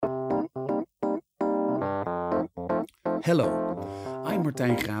Hello, I'm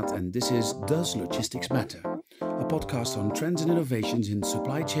Martijn Graat and this is Does Logistics Matter? A podcast on trends and innovations in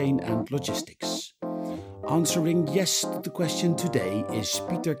supply chain and logistics. Answering yes to the question today is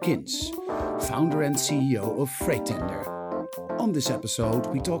Pieter Kinds, founder and CEO of Freightender. On this episode,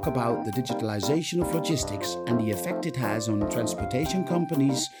 we talk about the digitalization of logistics and the effect it has on transportation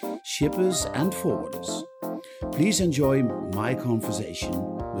companies, shippers and forwarders. Please enjoy my conversation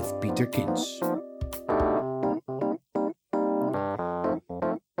with Pieter Kinds.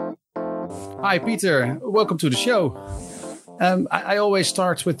 Hi, Pieter. Welcome to the show. I always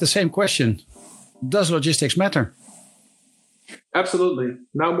start with the same question. Does logistics matter? Absolutely.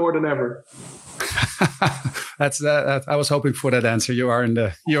 Now more than ever. I was hoping for that answer. You are in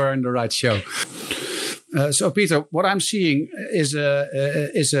the right show. So, Pieter, what I'm seeing is a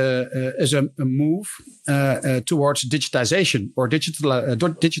move towards digitization or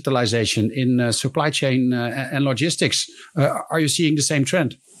digitalization in supply chain and logistics. Are you seeing the same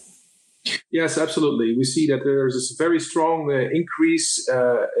trend? Yes, absolutely. We see that there's this very strong increase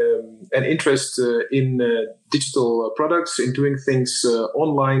and interest in digital products, in doing things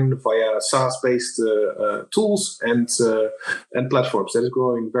online via SaaS-based tools and platforms. That is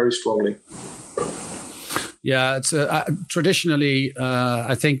growing very strongly. Yeah, it's traditionally,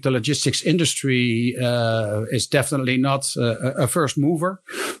 I think the logistics industry is definitely not a first mover.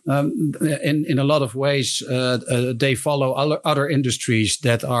 In a lot of ways, they follow other industries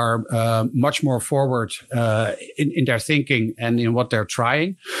that are much more forward in their thinking and in what they're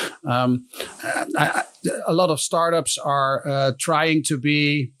trying. A lot of startups are trying to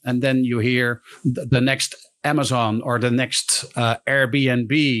be, and then you hear the next Amazon or the next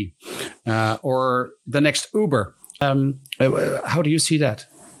Airbnb or the next Uber. How do you see that?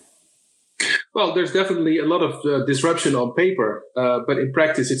 Well, there's definitely a lot of disruption on paper, but in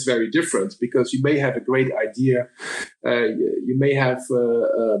practice it's very different because you may have a great idea, you may have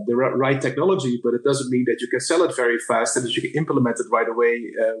the right technology, but it doesn't mean that you can sell it very fast and that you can implement it right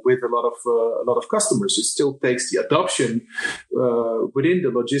away with a lot of customers. It still takes the adoption within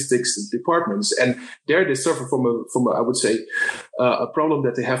the logistics departments, and there they suffer from a I would say a problem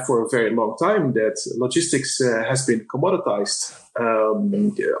that they have for a very long time. That logistics has been commoditized.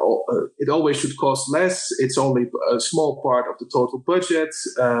 It always should cost less. It's only a small part of the total budget.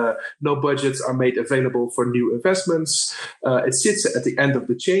 No budgets are made available for new investments. It sits at the end of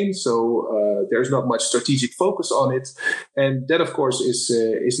the chain, so there's not much strategic focus on it. And that, of course,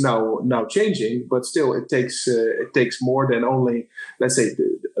 is now changing. But still, it takes more than only, let's say,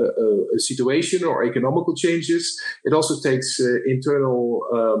 a situation or economical changes. It also takes internal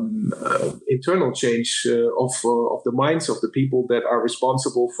change of the minds of the people that are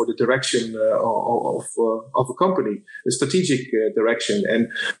responsible for the direction of a company, the strategic direction. And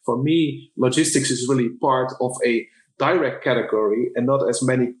for me, logistics is really part of a direct category, and not as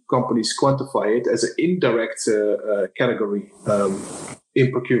many companies quantify it as an indirect category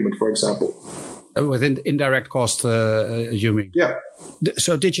in procurement, for example. With indirect cost, you mean? Yeah.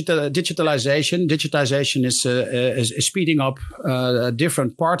 So digitization is speeding up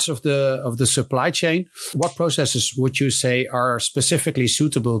different parts of the supply chain. What processes would you say are specifically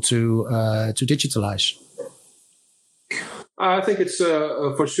suitable to digitalize? I think it's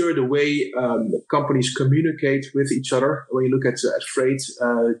for sure the way companies communicate with each other. When you look at freight,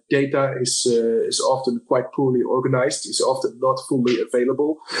 data is often quite poorly organized, is often not fully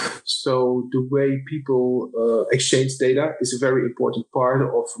available. So the way people exchange data is a very important part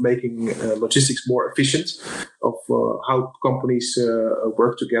of making logistics more efficient, of how companies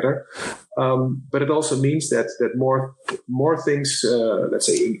work together. But it also means that more things, let's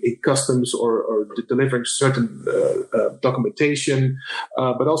say in customs or delivering certain documentation,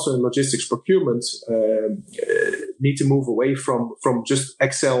 but also in logistics procurement, need to move away from just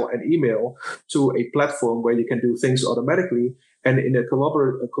Excel and email to a platform where you can do things automatically and in a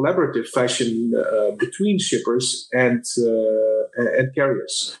collaborative fashion between shippers and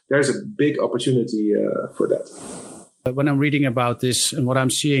carriers. There's a big opportunity for that. When I'm reading about this, and what I'm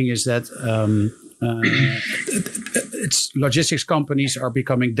seeing is that it's logistics companies are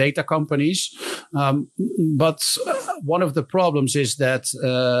becoming data companies, but one of the problems is that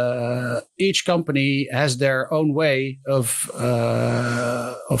each company has their own way of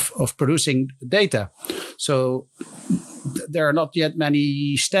producing data. So there are not yet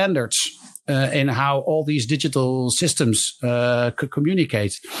many standards in how all these digital systems could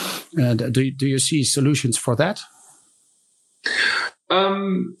communicate. Do you see solutions for that?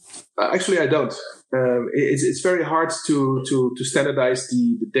 Actually, I don't. It's very hard to standardize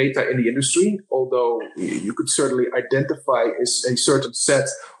the data in the industry, although you could certainly identify a certain set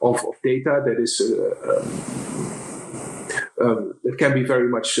of data that is that can be very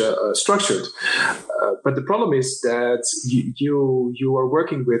much structured. But the problem is that you are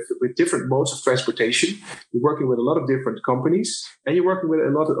working with different modes of transportation. You're working with a lot of different companies, and you're working with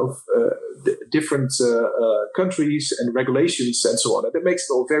a lot of different countries and regulations and so on. And that makes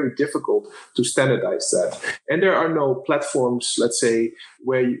it all very difficult to standardize that. And there are no platforms, let's say,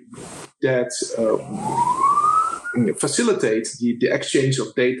 that facilitate the exchange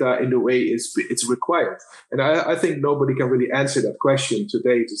of data in the way it's required. And I think nobody can really answer that question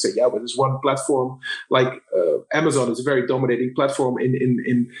today to say, yeah, but there's one platform like Amazon is a very dominating platform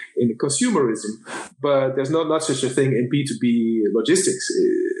in consumerism, but there's not such a thing in B2B logistics.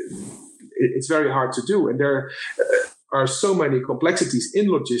 It's very hard to do. And there are so many complexities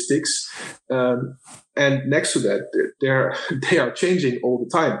in logistics. And next to that, they are changing all the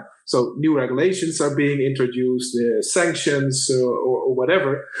time. So new regulations are being introduced, sanctions or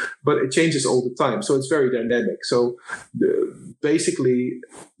whatever, but it changes all the time. So it's very dynamic. So basically,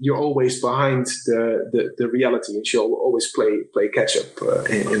 you're always behind the reality, and you'll always play catch up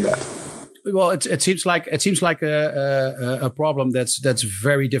in that. Well, it seems like a problem that's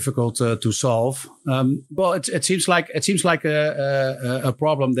very difficult to solve. Well, it seems like a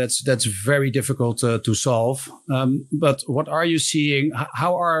problem that's very difficult to solve. But what are you seeing?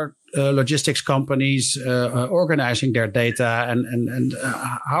 How are logistics companies organizing their data, and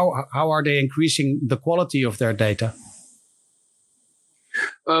how are they increasing the quality of their data?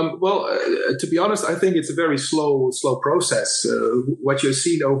 To be honest, I think it's a very slow process. What you've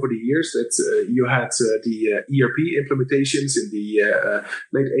seen over the years, that you had the ERP implementations in the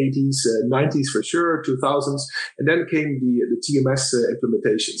late 80s, 90s for sure, 2000s, and then came the TMS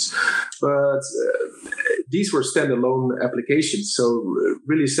implementations. But these were standalone applications, so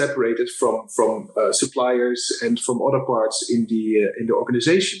really separated from suppliers and from other parts in the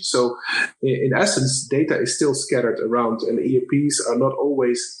organization. So in essence, data is still scattered around, and ERPs are not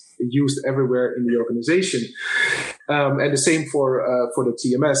always used everywhere in the organization. And the same for the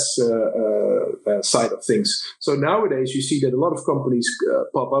TMS side of things. So nowadays, you see that a lot of companies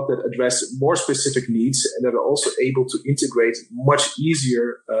pop up that address more specific needs and that are also able to integrate much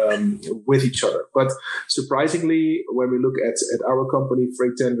easier with each other. But surprisingly, when we look at our company,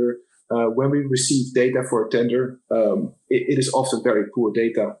 Freightender, when we receive data for a tender, it is often very poor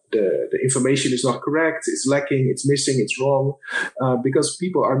data. The information is not correct, it's lacking, it's missing, it's wrong, because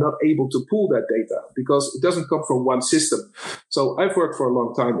people are not able to pull that data because it doesn't come from one system. So I've worked for a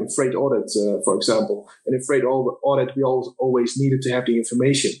long time in freight audit, for example, and in freight audit, we always needed to have the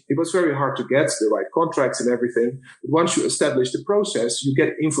information. It was very hard to get the right contracts and everything. But once you establish the process, you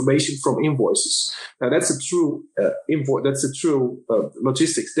get information from invoices. Now that's a true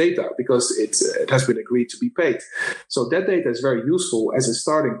logistics data because it has been agreed to be paid. So that data is very useful as a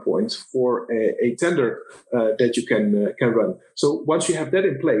starting point for a tender that you can run. So once you have that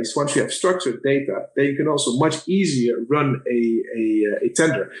in place, once you have structured data, then you can also much easier run a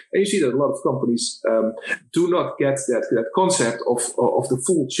tender. And you see that a lot of companies do not get that concept of the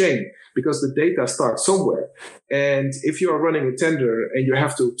full chain, because the data starts somewhere. And if you are running a tender and you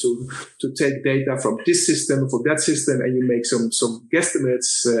have to take data from this system, from that system, and you make some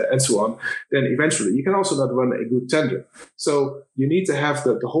guesstimates and so on, then eventually you can also not run a good tender. So you need to have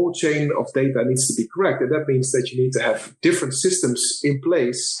the whole chain of data needs to be correct. And that means that you need to have different systems in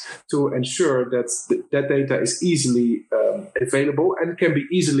place to ensure that that data is easily available and can be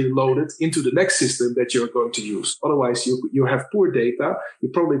easily loaded into the next system that you're going to use. Otherwise, you have poor data. You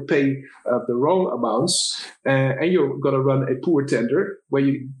probably pay the wrong amounts, and you're going to run a poor tender where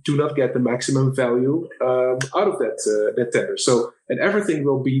you do not get the maximum value out of that tender. So, and everything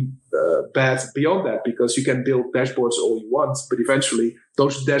will be bad beyond that, because you can build dashboards all you want, but eventually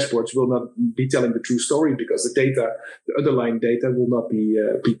those dashboards will not be telling the true story because the underlying data will not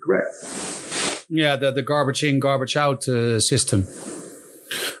be correct. Yeah, the garbage in, garbage out system.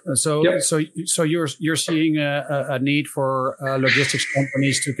 So you're seeing a need for logistics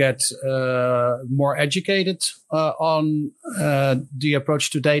companies to get more educated on the approach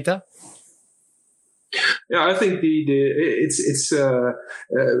to data. Yeah, I think it's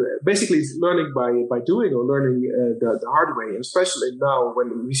basically learning by doing, or learning the hard way. And especially now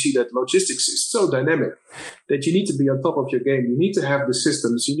when we see that logistics is so dynamic that you need to be on top of your game. You need to have the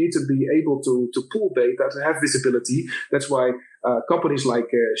systems. You need to be able to pull data, to have visibility. That's why companies like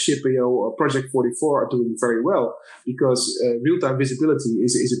Shipio or Project 44 are doing very well because real-time visibility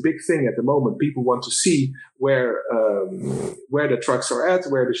is a big thing at the moment. People want to see where the trucks are at,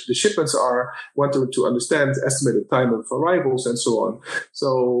 where the shipments are, want to understand estimated time of arrivals and so on.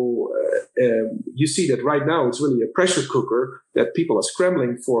 So you see that right now it's really a pressure cooker that people are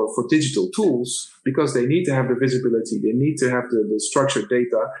scrambling for digital tools because they need to have the visibility, they need to have the structured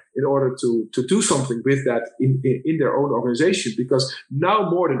data in order to do something with that in their own organization. Because now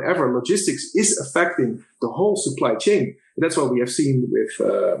more than ever, logistics is affecting the whole supply chain. And that's what we have seen with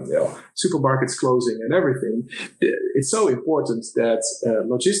supermarkets closing and everything. It's so important that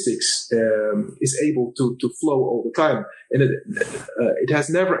logistics is able to flow all the time. And it has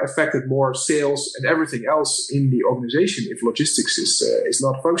never affected more sales and everything else in the organization if logistics is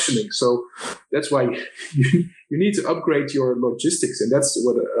not functioning. So that's why you need to upgrade your logistics. And that's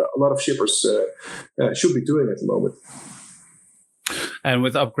what a lot of shippers should be doing at the moment. And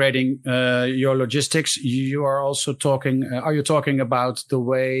with upgrading your logistics, you are also talking. Are you talking about the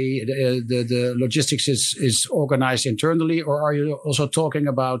way the logistics is organized internally, or are you also talking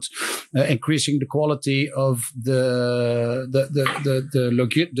about increasing the quality of the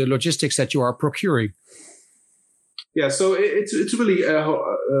logistics that you are procuring? Yeah, so it's really a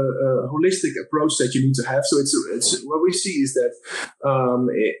holistic approach that you need to have. So it's what we see is that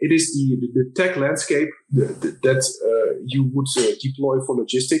it is the tech landscape that you would deploy for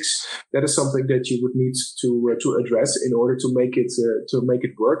logistics. That is something that you would need to address in order to make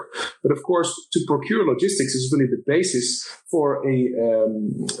it work. But of course, to procure logistics is really the basis for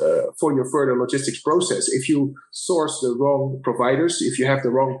your further logistics process. If you source the wrong providers, if you have the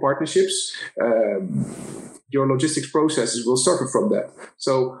wrong partnerships, your logistics processes will suffer from that.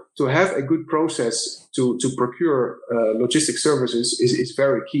 So to have a good process to procure logistics services is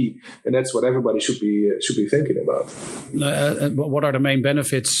very key, and that's what everybody should be thinking about. What are the main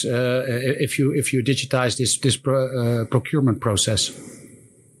benefits if you digitize this procurement process?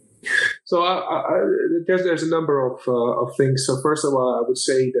 So there's a number of things. So first of all, I would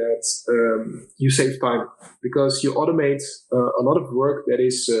say that you save time because you automate a lot of work that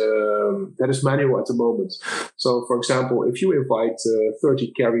is manual at the moment. So for example, if you invite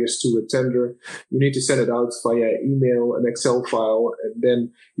 30 carriers to a tender, you need to send it out via email, an Excel file, and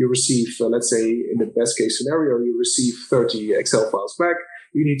then you receive, let's say in the best case scenario, you receive 30 Excel files back.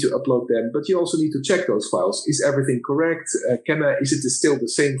 You need to upload them, but you also need to check those files. Is everything correct? Is it still the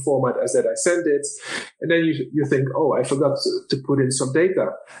same format as that I sent it? And then you think, oh, I forgot to put in some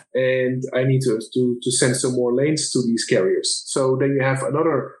data, and I need to send some more lanes to these carriers. So then you have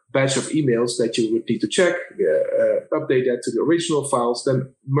another batch of emails that you would need to check, update that to the original files,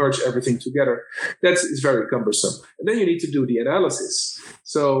 then merge everything together. That is very cumbersome. And then you need to do the analysis.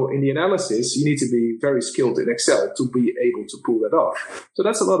 So in the analysis, you need to be very skilled in Excel to be able to pull that off. So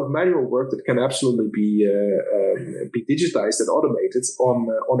that's a lot of manual work that can absolutely be digitized and automated on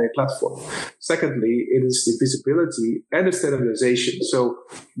a platform. Secondly, it is the visibility and the standardization. So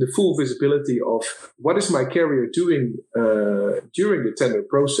the full visibility of what is my carrier doing during the tender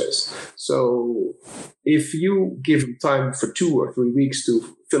process. So if you give them time for 2 or 3 weeks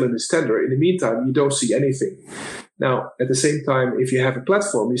to fill in this tender, in the meantime, you don't see anything. Now, at the same time, if you have a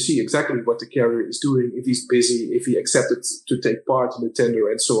platform, you see exactly what the carrier is doing, if he's busy, if he accepted to take part in the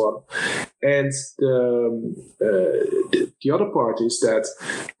tender, and so on. And the other part is that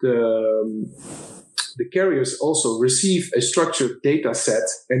the carriers also receive a structured data set,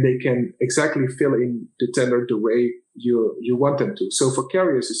 and they can exactly fill in the tender the way you want them to. So for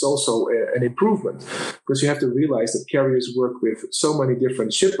carriers, it's also an improvement, because you have to realize that carriers work with so many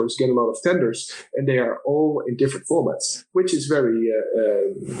different shippers, get a lot of tenders, and they are all in different formats, which is very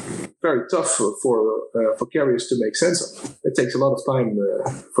tough for carriers to make sense of. It takes a lot of time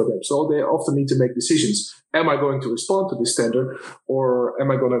for them. So they often need to make decisions. Am I going to respond to this tender, or am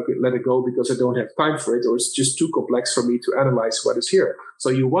I going to let it go because I don't have time for it, or it's just too complex for me to analyze what is here? So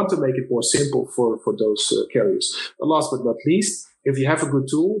you want to make it more simple for those carriers. And last but not least, if you have a good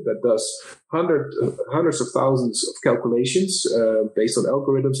tool that does hundreds of thousands of calculations based on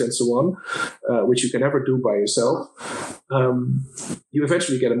algorithms and so on, which you can never do by yourself, you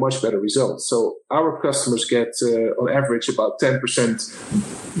eventually get a much better result. So our customers get, on average, about 10%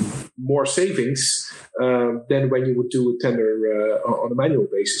 more savings than when you would do a tender on a manual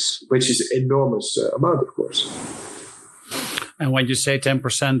basis, which is an enormous amount, of course. And when you say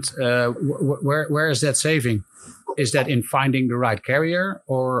 10%, where is that saving? Is that in finding the right carrier,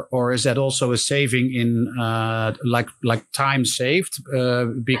 or is that also a saving in like time saved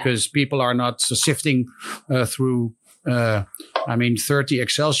because people are not sifting through I mean, 30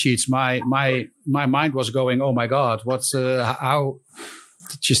 Excel sheets. My mind was going, oh my God, what's how?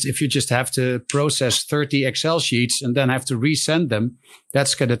 Just if you just have to process 30 Excel sheets and then have to resend them,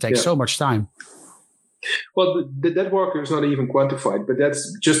 that's going to take so much time. Well, that work is not even quantified, but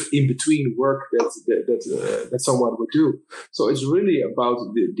that's just in between work that someone would do. So it's really about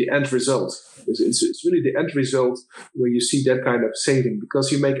the end result. It's really the end result where you see that kind of saving,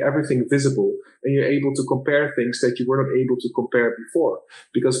 because you make everything visible and you're able to compare things that you were not able to compare before.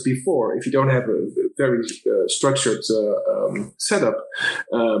 Because before, if you don't have a very structured setup,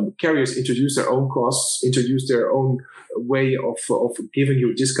 carriers introduce their own costs, introduce their own way of giving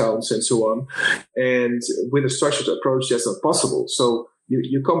you discounts and so on. And with a structured approach, that's not possible. So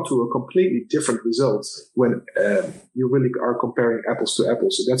you come to a completely different result when you really are comparing apples to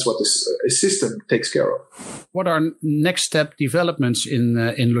apples. So that's what a system takes care of. What are next step developments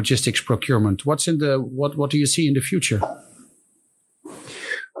in logistics procurement? What do you see in the future?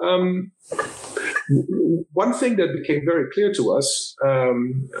 One thing that became very clear to us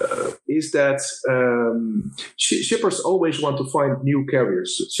is that shippers always want to find new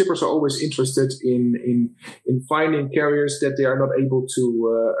carriers. Shippers are always interested in finding carriers that they are not able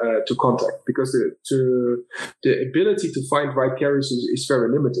to contact, because the ability to find right carriers is very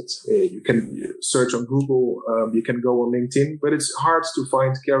limited. You can search on Google, you can go on LinkedIn, but it's hard to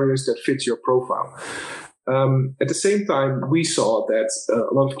find carriers that fit your profile. At the same time, we saw that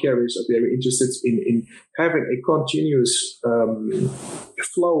a lot of carriers are very interested in having a continuous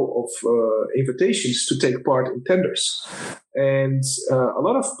flow of invitations to take part in tenders. And a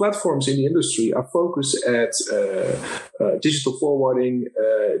lot of platforms in the industry are focused at digital forwarding,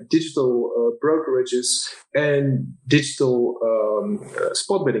 digital brokerages, and digital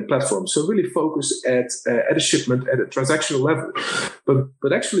spot bidding platforms. So really focus at a shipment, at a transactional level,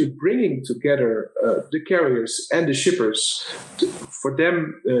 but actually bringing together the carriers and the shippers for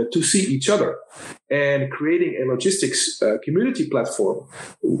them to see each other, and creating a logistics community platform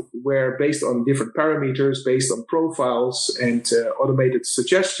where, based on different parameters, based on profiles and automated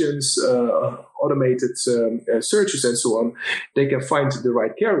suggestions, automated searches and so on, they can find the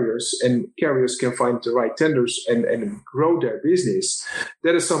right carriers, and carriers can find the right tenders and grow their business.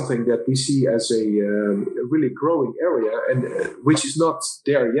 That is something that we see as a really growing area, and which is not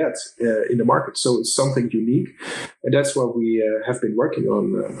there yet in the market. So it's something unique, and that's what we have been working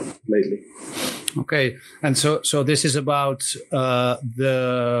on lately. Okay, and so this is about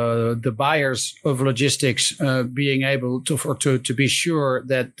the buyers of logistics being able to be sure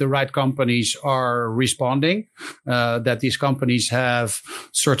that the right companies are responding, that these companies have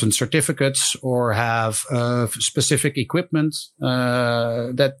certain certificates or have specific equipment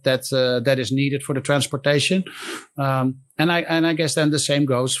that is needed for the transportation. And I guess then the same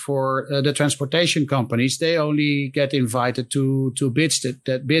goes for the transportation companies. They only get invited to bids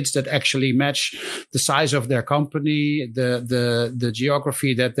that actually match the size of their company, the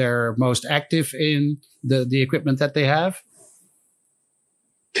geography that they're most active in, the equipment that they have.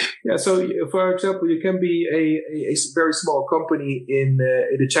 Yeah, so for example, you can be a very small company in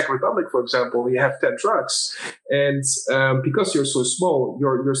the Czech Republic, for example. You have 10 trucks, and because you're so small,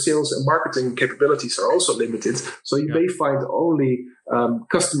 your sales and marketing capabilities are also limited. So you may find only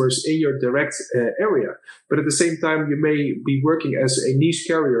customers in your direct area, but at the same time, you may be working as a niche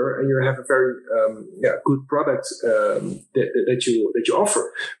carrier, and you have a very good product that you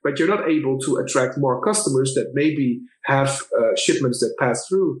offer, but you're not able to attract more customers that maybe have shipments that pass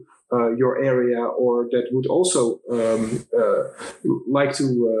through your area, or that would also like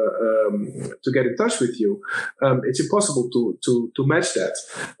to get in touch with you. It's impossible to match that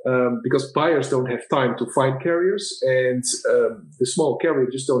because buyers don't have time to find carriers, and the small carrier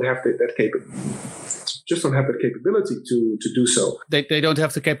just don't have that capability to do so. They don't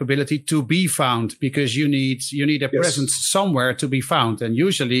have the capability to be found, because you need a presence somewhere to be found. And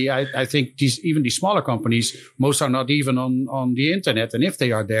usually, I think even these smaller companies, most are not even on the internet. And if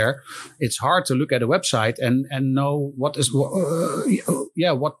they are there, it's hard to look at a website and know what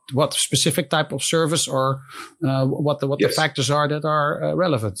specific type of service or what the factors are that are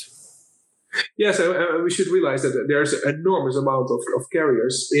relevant. Yes, we should realize that there's an enormous amount of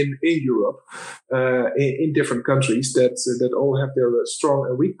carriers in Europe, in different countries that all have their strong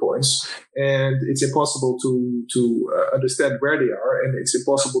and weak points, and it's impossible to understand where they are, and it's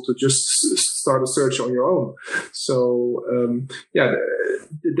impossible to just start a search on your own. So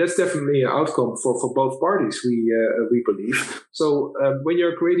that's definitely an outcome for both parties, we believe. So when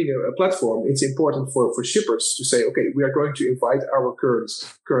you're creating a platform, it's important for shippers to say, okay, we are going to invite our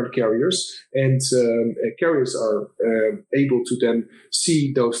current carriers, and carriers are able to then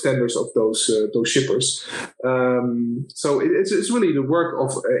see those tenders of those shippers. So it's really the work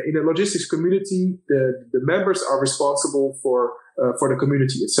of in a logistics community. The members are responsible for the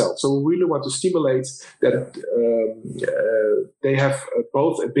community itself. So we really want to stimulate that they have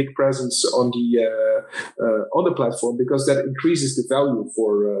both a big presence on the platform, because that increases the value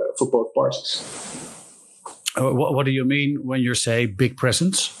for both parties. What do you mean when you say big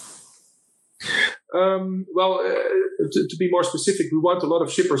presence? To be more specific, we want a lot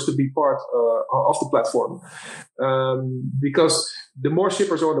of shippers to be part of the platform, because the more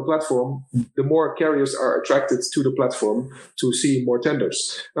shippers are on the platform, the more carriers are attracted to the platform to see more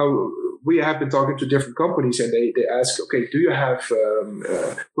tenders. Now, we have been talking to different companies, and they ask, okay, do you have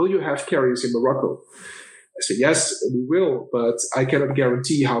will you have carriers in Morocco? I said, yes, we will, but I cannot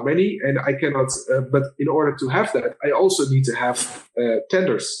guarantee how many, and I cannot. But in order to have that, I also need to have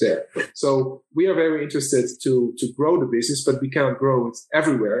tenders there. So we are very interested to grow the business, but we cannot grow it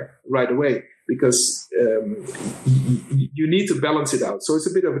everywhere right away, because you need to balance it out. So it's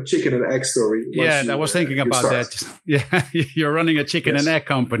a bit of a chicken and egg story. Yeah, I was thinking about that. Yeah, you're running a chicken and egg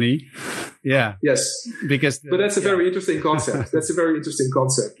company. Yeah. Yes. But that's a very interesting concept. That's a very interesting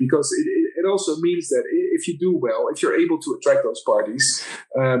concept, because it also means that if you do well, if you're able to attract those parties,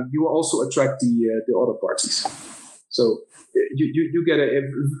 you will also attract the other parties. So you get a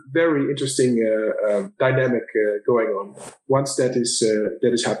very interesting dynamic going on once that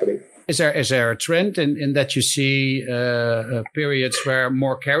is happening. Is there a trend in that you see periods where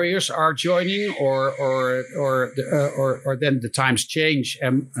more carriers are joining, or then the times change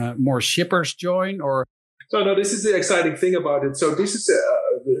and more shippers join? Or no, this is the exciting thing about it. So this is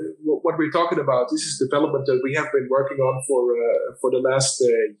what we're talking about. This is development that we have been working on for the last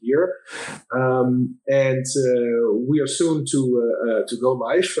year, and we are soon to go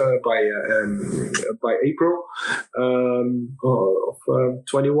live by April of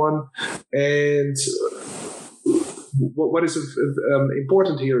 21. And what is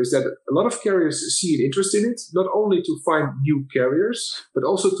important here is that a lot of carriers see an interest in it, not only to find new carriers, but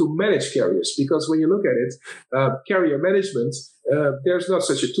also to manage carriers. Because when you look at it, carrier management, there's not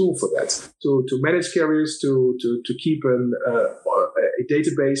such a tool for that. To manage carriers, to keep a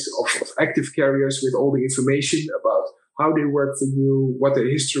database of active carriers with all the information about how they work for you, what their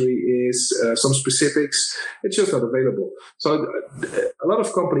history is, some specifics. It's just not available. So a lot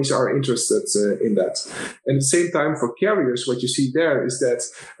of companies are interested in that. And at the same time, for carriers, what you see there is that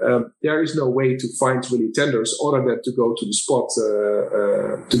there is no way to find really tenders other than to go to the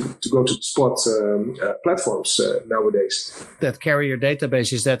spot platforms nowadays. That carrier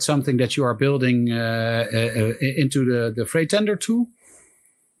database, is that something that you are building into the Freightender tool?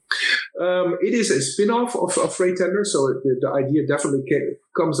 It is a spin-off of Freightender, so the idea definitely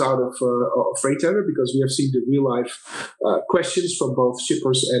comes out of Freightender, because we have seen the real-life questions from both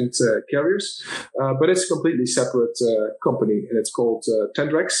shippers and carriers. But it's a completely separate company, and it's called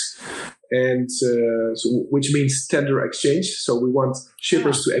Tendrex, and which means tender exchange. So we want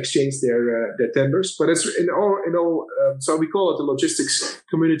shippers to exchange their tenders, but it's in all. So we call it the logistics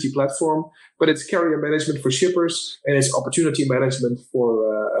community platform, but it's carrier management for shippers, and it's opportunity management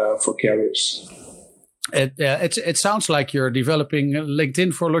for carriers. It sounds like you're developing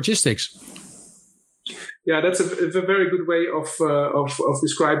LinkedIn for logistics. Yeah, that's a very good way of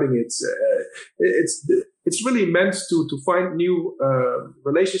describing it. It's really meant to find new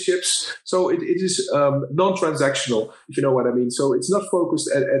relationships. So it is non-transactional, if you know what I mean. So it's not focused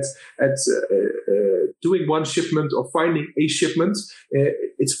at doing one shipment or finding a shipment.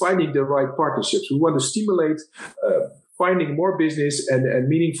 It's finding the right partnerships. We want to stimulate finding more business and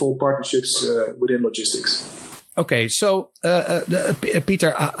meaningful partnerships within logistics. Okay, so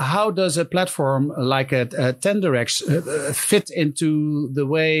Pieter, how does a platform like a Tendrex fit into the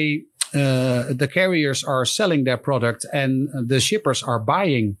way the carriers are selling their product and the shippers are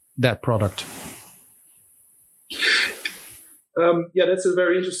buying that product? That's a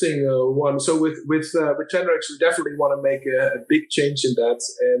very interesting one. So with Tendrex, we definitely want to make a big change in that,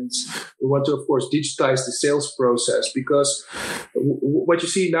 and we want to, of course, digitize the sales process, because what you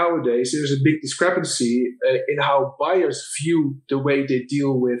see nowadays, there's a big discrepancy in how buyers view the way they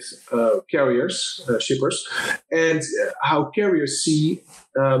deal with carriers, shippers, and how carriers see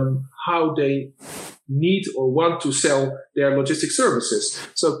how they need or want to sell their logistic services.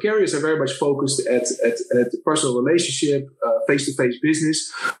 So carriers are very much focused at the personal relationship, face-to-face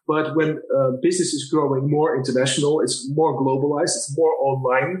business. But when business is growing more international, it's more globalized, it's more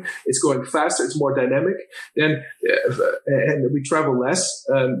online, it's going faster, it's more dynamic, then and we travel less.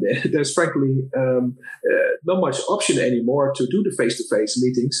 There's frankly not much option anymore to do the face-to-face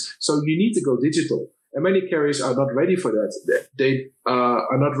meetings. So you need to go digital. And many carriers are not ready for that. They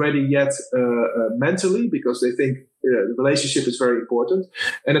are not ready yet mentally, because they think the relationship is very important.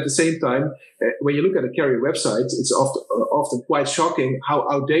 And at the same time, when you look at a carrier website, it's often quite shocking how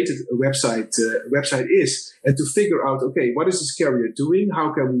outdated a website is. And to figure out, okay, what is this carrier doing?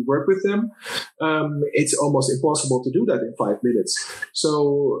 How can we work with them? It's almost impossible to do that in 5 minutes.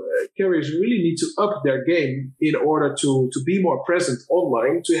 So carriers really need to up their game in order to be more present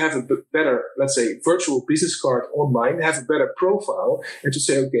online, to have a better, let's say, virtual business card online, have a better profile, and to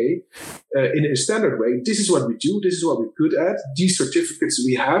say, okay, in a standard way, this is what we do, this is what we're good at, these certificates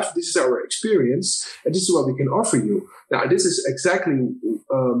we have, this is our experience, and this is what we can offer you. Now, this is exactly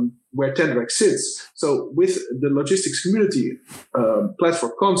where Tenrex sits. So with the logistics community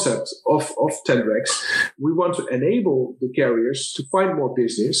platform concept of Tenrex, we want to enable the carriers to find more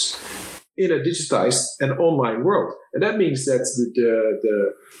business in a digitized and online world. And that means that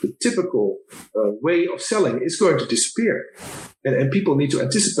the typical way of selling is going to disappear. And people need to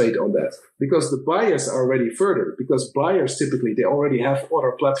anticipate on that, because the buyers are already further, because buyers typically, they already have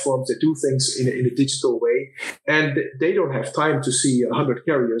other platforms that do things in a digital way, and they don't have time to see 100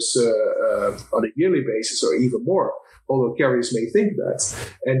 carriers on a yearly basis or even more. Although carriers may think that,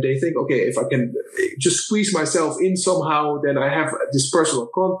 and they think, okay, if I can just squeeze myself in somehow, then I have this personal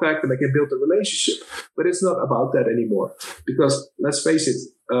contact and I can build a relationship. But it's not about that anymore, because let's face it,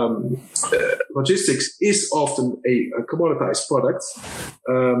 logistics is often a commoditized product.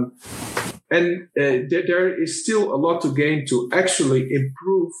 And there is still a lot to gain to actually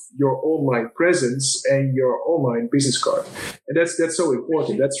improve your online presence and your online business card. And that's so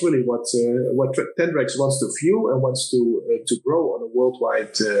important. That's really what Tenrex wants to fuel and wants to grow on a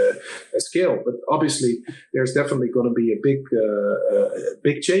worldwide scale. But obviously, there's definitely going to be a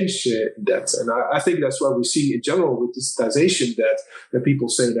big change in that. And I think that's why we see in general with digitization that people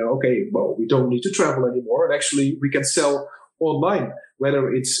say now, okay, well, we don't need to travel anymore, and actually we can sell online,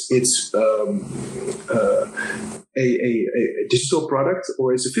 whether it's a digital product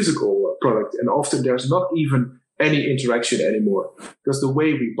or it's a physical product. And often there's not even any interaction anymore, because the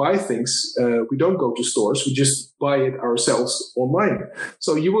way we buy things, we don't go to stores, we just buy it ourselves online.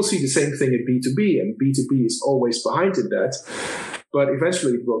 So you will see the same thing in B2B, and B2B is always behind in that. But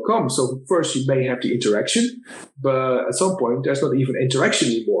eventually it will come. So first you may have the interaction, but at some point there's not even interaction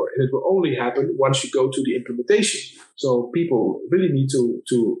anymore. And it will only happen once you go to the implementation. So people really need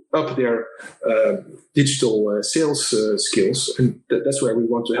to up their digital sales skills. And that's where we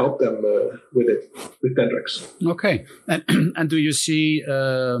want to help them with it, with Tenrex. Okay. And do you see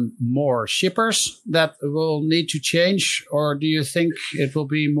more shippers that will need to change? Or do you think it will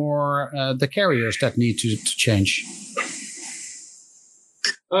be more the carriers that need to change?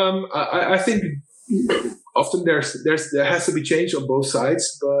 I think often there has to be change on both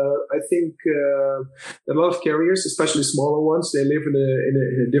sides, but I think a lot of carriers, especially smaller ones, they live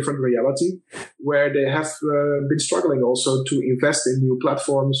in a different reality where they have been struggling also to invest in new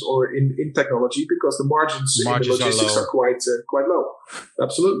platforms or in technology, because the margins in the logistics are quite low.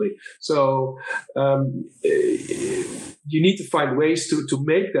 Absolutely. So you need to find ways to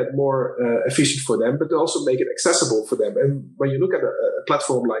make that more efficient for them, but also make it accessible for them. And when you look at a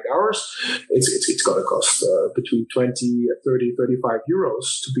platform like ours, it's going to cost between 20, 30, 35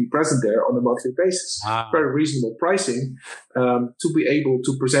 euros to be present there on a monthly basis. Very reasonable pricing to be able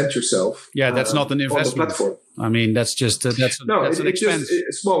to present yourself. Yeah, that's not an investment. On the platform. I mean, that's just that's an expense. Just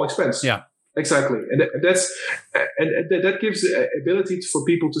a small expense. Yeah. Exactly, and that gives the ability for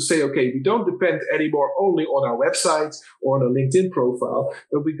people to say, okay, we don't depend anymore only on our website or on a LinkedIn profile,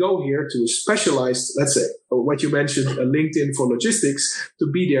 but we go here to a specialized, let's say, what you mentioned, a LinkedIn for logistics, to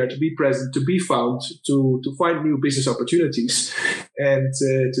be there, to be present, to be found, to find new business opportunities, and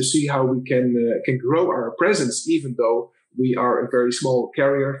to see how we can grow our presence, even though we are a very small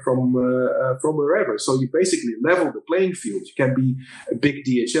carrier from wherever. So you basically level the playing field. You can be a big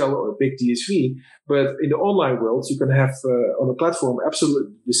DHL or a big DSV, but in the online world, you can have on a platform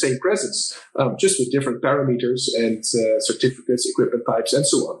absolutely the same presence, just with different parameters and certificates, equipment types, and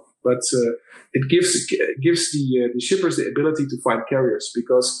so on. But it gives the shippers the ability to find carriers,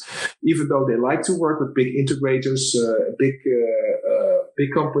 because even though they like to work with big integrators,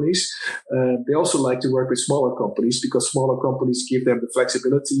 big companies, they also like to work with smaller companies, because smaller companies give them the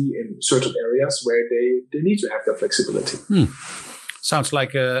flexibility in certain areas where they need to have that flexibility. Sounds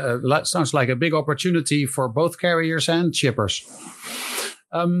like a big opportunity for both carriers and shippers.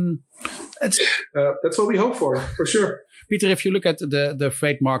 That's what we hope for sure. Pieter, if you look at the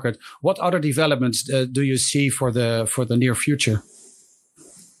freight market, what other developments do you see for the near future?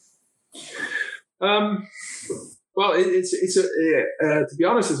 Well, to be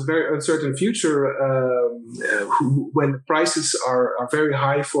honest, it's a very uncertain future when prices are very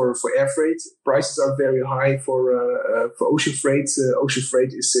high for air freight. Prices are very high for ocean freight. Ocean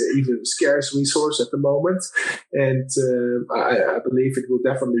freight is even a scarce resource at the moment, and I believe it will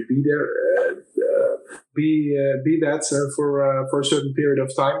definitely be there. Be that for a certain period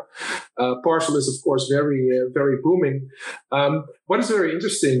of time. Parcel is, of course, very booming. What is very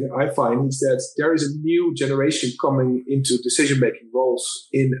interesting, I find, is that there is a new generation coming into decision-making roles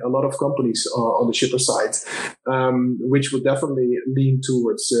in a lot of companies on the shipper side, which will definitely lean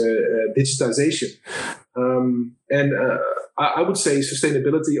towards digitization. I would say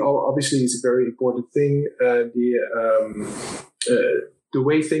sustainability obviously is a very important thing. The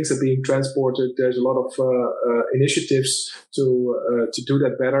way things are being transported, there's a lot of initiatives to do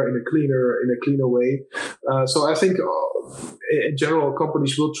that better in a cleaner way. So I think in general,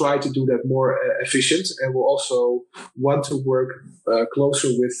 companies will try to do that more efficient, and will also want to work closer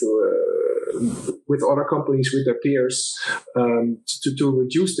with other companies, with their peers, to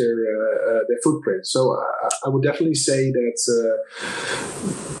reduce their footprint. So I would definitely say that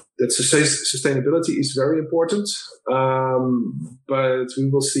sustainability is very important, but we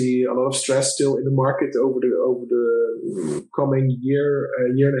will see a lot of stress still in the market over the coming year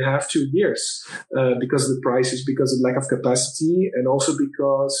and a half, 2 years, because of the prices, because of lack of capacity, and also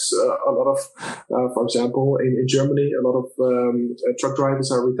because a lot of, for example, in Germany, a lot of truck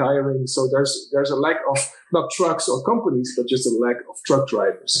drivers are retiring. So there's a lack of not trucks or companies, but just a lack of truck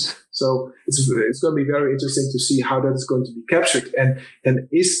drivers. So it's going to be very interesting to see how that is going to be captured, and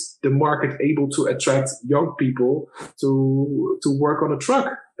is the market able to attract young people to work on a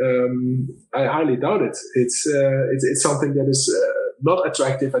truck? I highly doubt it. It's something that is not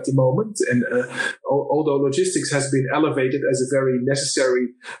attractive at the moment, and although logistics has been elevated as a very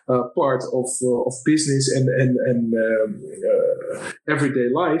necessary part of business and everyday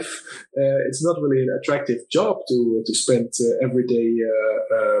life, it's not really an attractive job to spend every day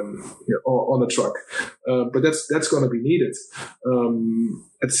on a truck. But that's going to be needed.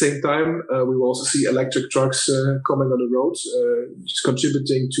 At the same time, we will also see electric trucks coming on the roads,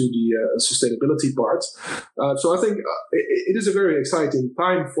 contributing to the sustainability part. So I think it is a very exciting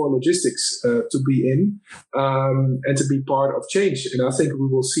time for logistics to be in and to be part of change. And I think we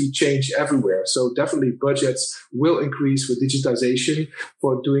will see change everywhere. So definitely budgets will increase with digitization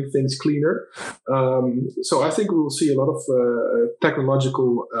for doing things cleaner. So I think we will see a lot of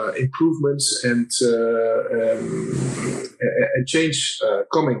technological improvements and change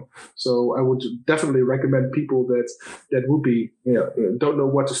coming. So I would definitely recommend people that would be, don't know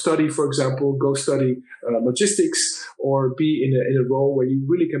what to study, for example, go study logistics, or be in a role where you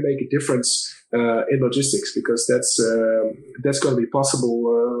really can make a difference in logistics, because that's going to be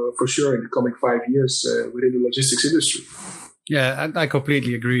possible for sure in the coming 5 years within the logistics industry. Yeah, I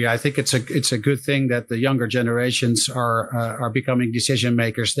completely agree. I think it's a good thing that the younger generations are becoming decision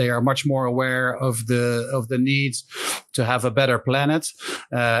makers. They are much more aware of the need to have a better planet,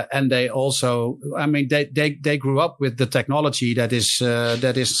 and they also, I mean, they grew up with the technology that is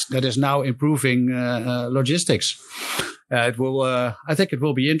now improving logistics. I think it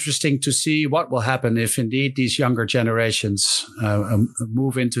will be interesting to see what will happen if indeed these younger generations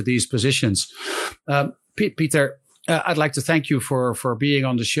move into these positions. Pieter, I'd like to thank you for being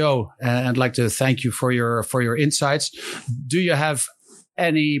on the show, and I'd like to thank you for your insights. Do you have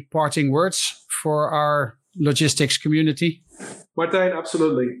any parting words for our logistics community? Martijn,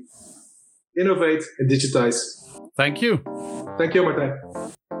 absolutely. Innovate and digitize. Thank you. Thank you, Martijn.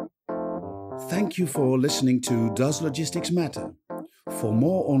 Thank you for listening to Does Logistics Matter? For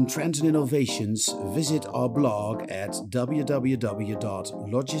more on trends and innovations, visit our blog at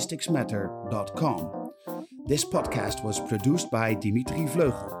www.logisticsmatter.com. This podcast was produced by Dimitri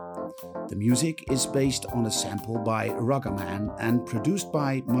Vleugel. The music is based on a sample by Ruggerman and produced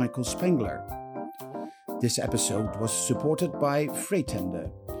by Michael Spengler. This episode was supported by Freightender.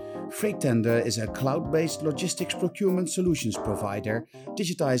 Freightender is a cloud-based logistics procurement solutions provider,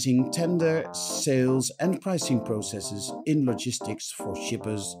 digitizing tender, sales and pricing processes in logistics for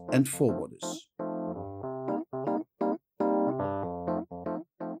shippers and forwarders.